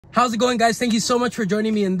How's it going, guys? Thank you so much for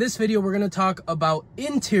joining me. In this video, we're going to talk about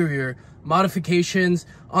interior modifications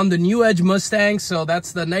on the new Edge Mustang. So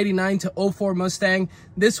that's the 99 to 04 Mustang.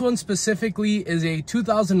 This one specifically is a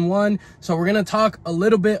 2001. So we're going to talk a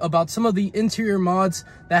little bit about some of the interior mods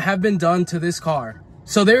that have been done to this car.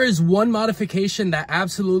 So there is one modification that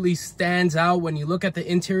absolutely stands out when you look at the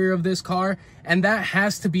interior of this car, and that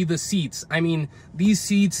has to be the seats. I mean, these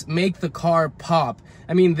seats make the car pop.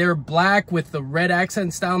 I mean, they're black with the red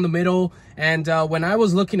accents down the middle, and when I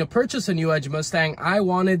was looking to purchase a new Edge Mustang, I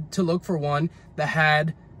wanted to look for one that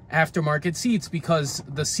had aftermarket seats, because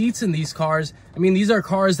the seats in these cars, I mean, these are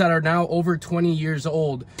cars that are now over 20 years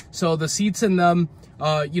old. So the seats in them,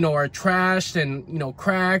 are trashed and,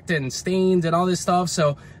 cracked and stained and all this stuff.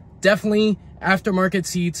 So definitely aftermarket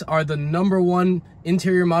seats are the #1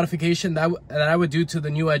 interior modification that I would do to the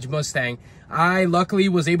new Edge Mustang. I luckily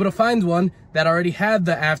was able to find one that already had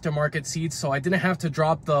the aftermarket seats, so I didn't have to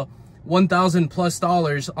drop the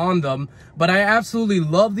 $1,000+ on them. But I absolutely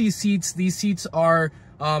love these seats. These seats are,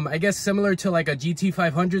 I guess, similar to like a GT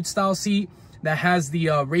 500 style seat that has the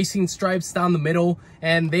racing stripes down the middle,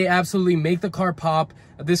 and they absolutely make the car pop.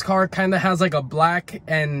 This car kind of has like a black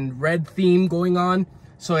and red theme going on,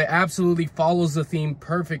 so it absolutely follows the theme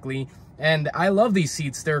perfectly. And I love these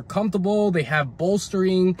seats. They're comfortable, they have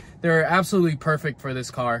bolstering, they're absolutely perfect for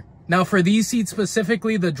this car. Now for these seats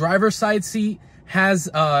specifically, the driver's side seat has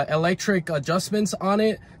electric adjustments on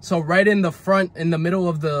it. So right in the front, in the middle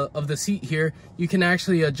of the seat here, you can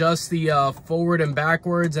actually adjust the forward and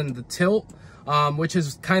backwards and the tilt, which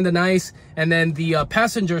is kind of nice. And then the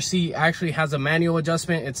passenger seat actually has a manual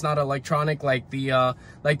adjustment. It's not electronic like the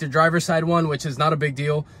driver's side one, which is not a big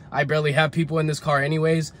deal. I barely have people in this car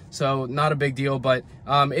anyways, so not a big deal. But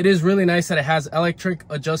it is really nice that it has electric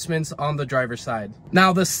adjustments on the driver's side.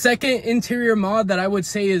 Now the second interior mod that I would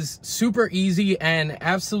say is super easy and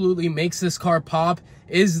absolutely makes this car pop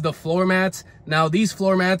is the floor mats. Now these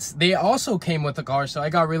floor mats, they also came with the car, so I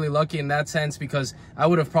got really lucky in that sense, because I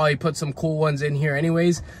would have probably put some cool ones in here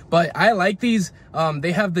anyways. But I like these.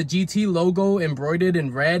 They have the GT logo embroidered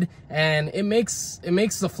in red, and it makes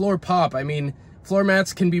the floor pop. I mean, floor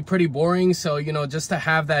mats can be pretty boring, so just to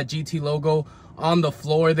have that GT logo on the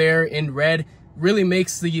floor there in red really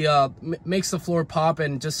makes the floor pop,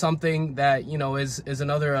 and just something that is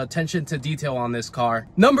another attention to detail on this car.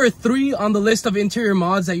 Number 3 on the list of interior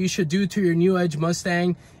mods that you should do to your new Edge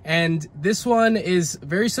Mustang, and this one is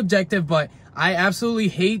very subjective, but I absolutely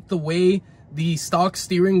hate the way the stock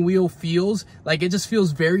steering wheel feels. Like, it just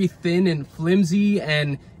feels very thin and flimsy,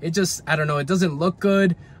 and it just, I don't know, it doesn't look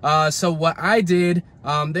good. So what I did,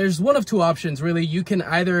 there's one of two options really. You can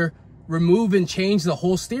either remove and change the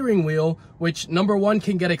whole steering wheel, which #1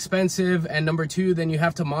 can get expensive, and #2 then you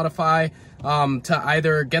have to modify to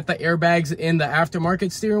either get the airbags in the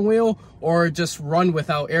aftermarket steering wheel or just run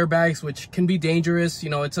without airbags, which can be dangerous.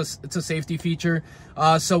 It's a safety feature.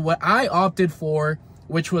 So what I opted for,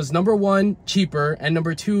 which was #1 cheaper, and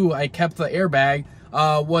 #2 I kept the airbag,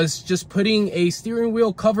 was just putting a steering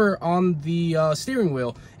wheel cover on the steering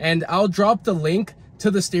wheel. And I'll drop the link to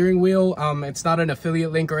the steering wheel. It's not an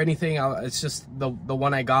affiliate link or anything. It's just the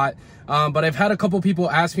one I got. But I've had a couple people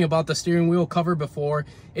ask me about the steering wheel cover before.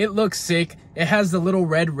 It looks sick. It has the little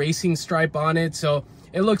red racing stripe on it, so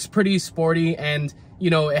it looks pretty sporty, and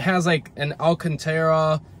it has like an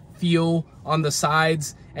Alcantara feel on the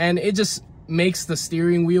sides, and it just makes the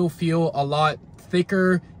steering wheel feel a lot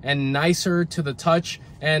thicker and nicer to the touch.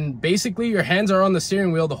 And basically your hands are on the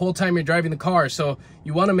steering wheel the whole time you're driving the car, so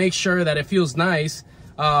you want to make sure that it feels nice,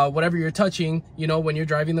 whatever you're touching, when you're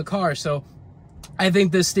driving the car. So I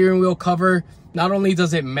think this steering wheel cover, not only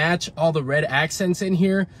does it match all the red accents in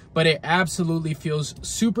here, but it absolutely feels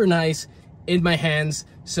super nice in my hands.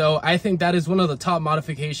 So I think that is one of the top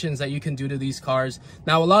modifications that you can do to these cars.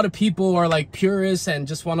 Now, a lot of people are like purists and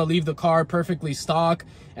just want to leave the car perfectly stock,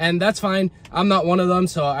 and that's fine. I'm not one of them,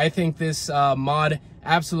 so I think this mod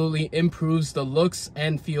absolutely improves the looks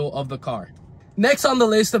and feel of the car. Next on the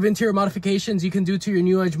list of interior modifications you can do to your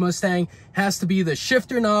new Edge Mustang has to be the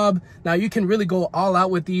shifter knob. Now you can really go all out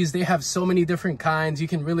with these. They have so many different kinds. You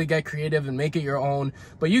can really get creative and make it your own,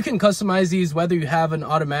 but you can customize these whether you have an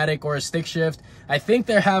automatic or a stick shift. I think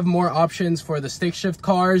they have more options for the stick shift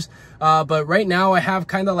cars, but right now I have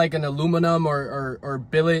kind of like an aluminum or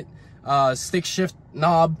billet stick shift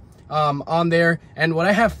knob on there. And what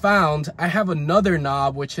I have found, I have another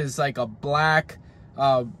knob which is like a black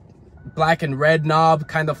and red knob,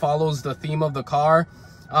 kind of follows the theme of the car.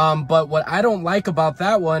 But what I don't like about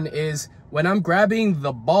that one is when I'm grabbing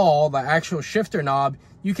the ball, the actual shifter knob,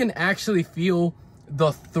 you can actually feel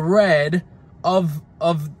the thread of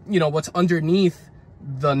what's underneath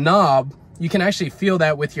the knob, you can actually feel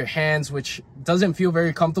that with your hands, which doesn't feel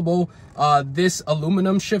very comfortable. This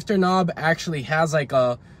aluminum shifter knob actually has like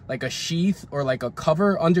a sheath or like a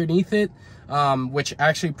cover underneath it, which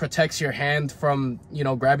actually protects your hand from, you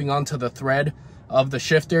know, grabbing onto the thread of the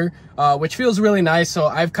shifter, which feels really nice. So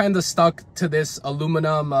I've kind of stuck to this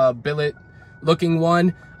aluminum billet looking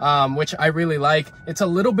one, which I really like. It's a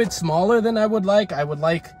little bit smaller than I would like. I would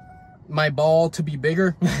like my ball to be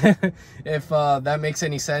bigger, if that makes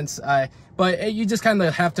any sense. But you just kind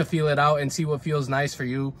of have to feel it out and see what feels nice for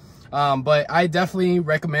you. But I definitely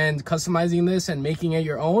recommend customizing this and making it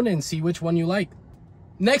your own and see which one you like.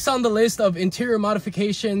 Next on the list of interior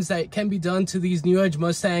modifications that can be done to these New Edge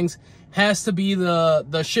Mustangs has to be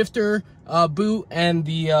the shifter boot and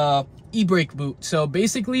the e-brake boot. So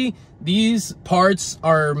basically, these parts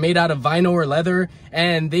are made out of vinyl or leather,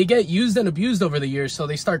 and they get used and abused over the years, so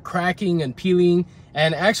they start cracking and peeling.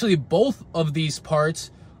 And actually, both of these parts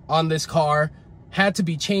on this car had to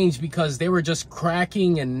be changed because they were just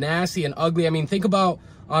cracking and nasty and ugly. I mean, think about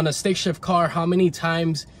on a stick shift car how many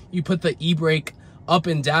times you put the e-brake up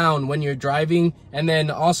and down when you're driving, and then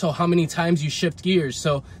also how many times you shift gears.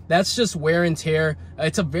 So that's just wear and tear.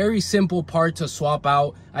 It's a very simple part to swap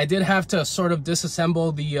out. I did have to sort of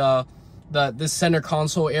disassemble this center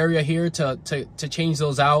console area here to change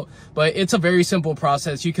those out, but it's a very simple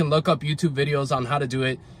process. You can look up YouTube videos on how to do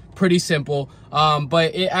it. Pretty simple,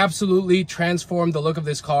 but it absolutely transformed the look of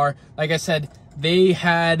this car. Like I said, they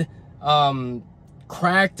had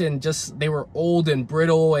cracked and just, they were old and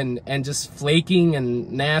brittle and just flaking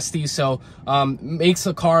and nasty. So makes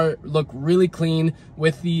the car look really clean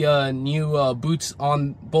with the new boots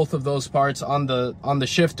on both of those parts, on the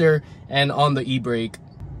shifter and on the e-brake.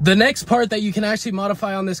 The next part that you can actually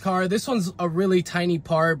modify on this car, this one's a really tiny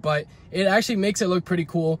part, but it actually makes it look pretty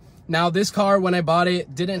cool. Now, this car, when I bought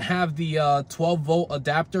it, didn't have the 12-volt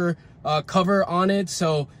adapter cover on it.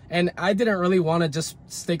 So, and I didn't really want to just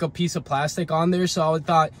stick a piece of plastic on there. So I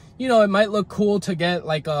thought, you know, it might look cool to get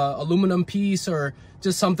like a aluminum piece or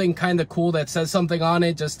just something kind of cool that says something on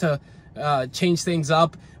it just to change things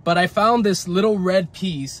up. But I found this little red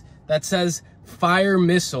piece that says fire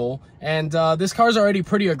missile, and this car's already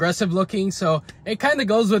pretty aggressive looking, so it kind of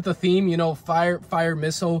goes with the theme, you know, fire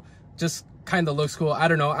missile just kind of looks cool. I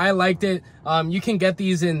don't know, I liked it. You can get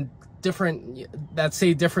these in different, that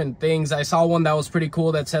say different things. I saw one that was pretty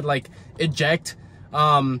cool that said like eject,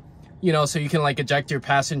 you know, so you can like eject your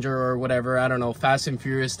passenger or whatever, I don't know, Fast and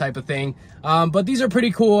Furious type of thing. But these are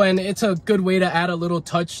pretty cool, and it's a good way to add a little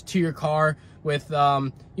touch to your car with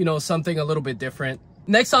you know, something a little bit different.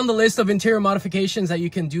 Next on the list of interior modifications that you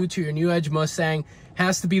can do to your New Edge Mustang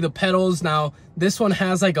has to be the pedals. Now, this one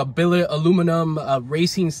has like a billet aluminum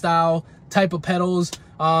racing style type of pedals.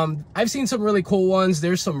 I've seen some really cool ones.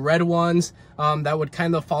 There's some red ones that would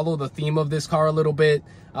kind of follow the theme of this car a little bit.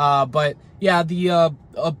 But yeah, the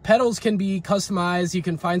pedals can be customized. You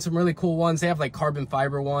can find some really cool ones. They have like carbon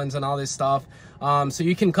fiber ones and all this stuff. So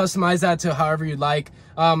you can customize that to however you like.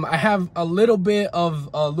 I have a little bit of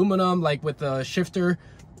aluminum, like with the shifter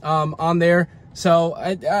on there. So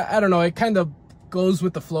I don't know, it kind of goes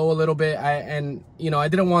with the flow a little bit. And you know, I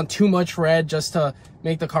didn't want too much red just to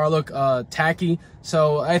make the car look tacky.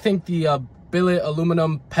 So I think the billet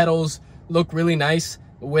aluminum pedals look really nice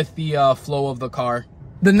with the flow of the car.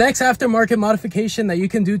 The next aftermarket modification that you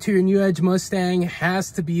can do to your New Edge Mustang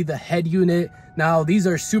has to be the head unit. Now, these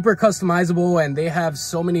are super customizable and they have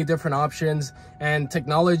so many different options, and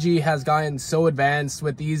technology has gotten so advanced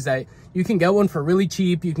with these that you can get one for really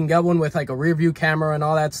cheap. You can get one with like a rear view camera and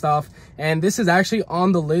all that stuff. And this is actually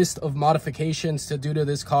on the list of modifications to do to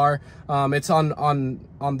this car. It's on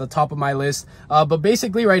the top of my list. But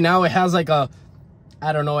basically right now it has like a,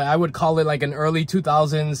 I don't know, I would call it like an early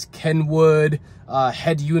 2000s Kenwood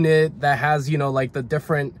head unit that has, you know, like the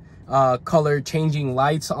different color changing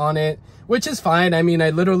lights on it, which is fine. I mean, I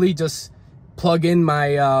literally just plug in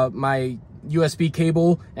my my USB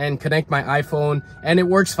cable and connect my iPhone and it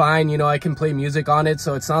works fine. You know, I can play music on it,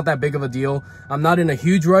 so it's not that big of a deal. I'm not in a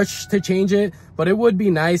huge rush to change it, but it would be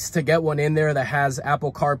nice to get one in there that has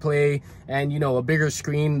Apple CarPlay and, you know, a bigger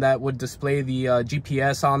screen that would display the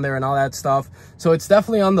GPS on there and all that stuff. So it's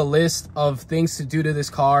definitely on the list of things to do to this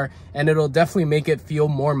car, and it'll definitely make it feel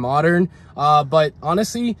more modern. But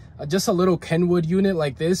honestly, just a little Kenwood unit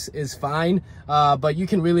like this is fine. But you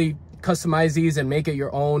can really customize these and make it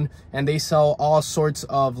your own, and they sell all sorts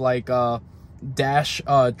of like dash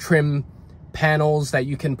trim panels that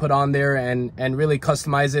you can put on there and really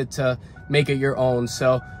customize it to make it your own.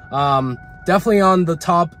 So definitely on the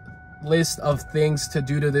top list of things to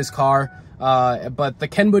do to this car. But the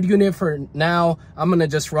Kenwood unit for now, I'm gonna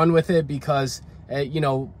just run with it because You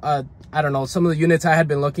know, I don't know, some of the units I had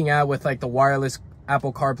been looking at with like the wireless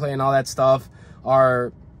Apple CarPlay and all that stuff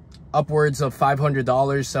are upwards of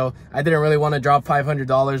 $500. So I didn't really want to drop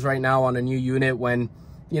 $500 right now on a new unit when,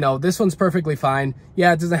 you know, this one's perfectly fine.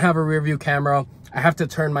 Yeah, it doesn't have a rear view camera. I have to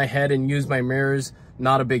turn my head and use my mirrors.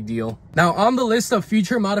 Not a big deal. Now, on the list of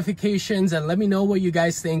future modifications, and let me know what you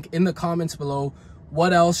guys think in the comments below.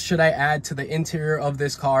 What else should I add to the interior of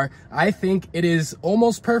this car? I think it is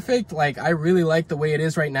almost perfect. Like, I really like the way it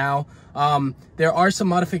is right now. There are some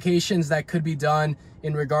modifications that could be done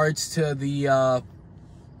in regards to the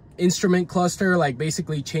instrument cluster, like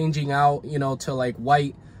basically changing out, you know, to like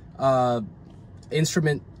white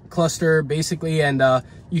instrument cluster basically, and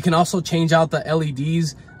you can also change out the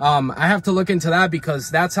LEDs. I have to look into that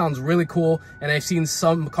because that sounds really cool, and I've seen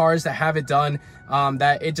some cars that have it done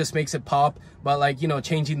that it just makes it pop. But like, you know,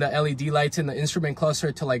 changing the LED lights in the instrument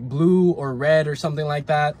cluster to like blue or red or something like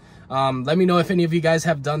that. Let me know if any of you guys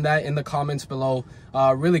have done that in the comments below.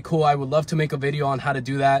 Really cool. I would love to make a video on how to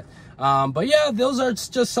do that. But yeah, those are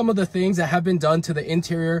just some of the things that have been done to the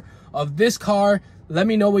interior of this car. Let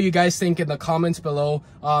me know what you guys think in the comments below.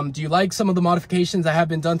 Do you like some of the modifications that have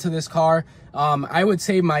been done to this car? I would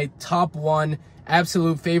say my top one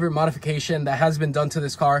absolute favorite modification that has been done to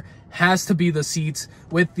this car has to be the seats,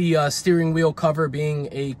 with the steering wheel cover being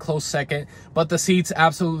a close second. But the seats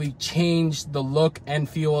absolutely change the look and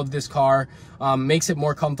feel of this car, makes it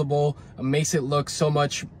more comfortable, makes it look so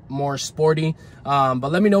much more sporty.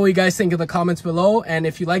 But let me know what you guys think in the comments below, and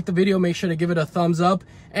if you like the video, make sure to give it a thumbs up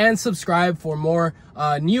and subscribe for more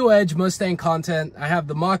new Edge Mustang content. I have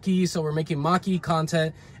the Mach-E, so we're making Mach-E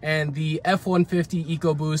content, and the F-150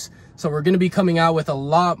 EcoBoost. So we're going to be coming out with a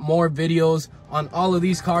lot more videos on all of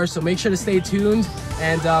these cars, so make sure to stay tuned,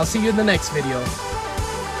 and I'll see you in the next video.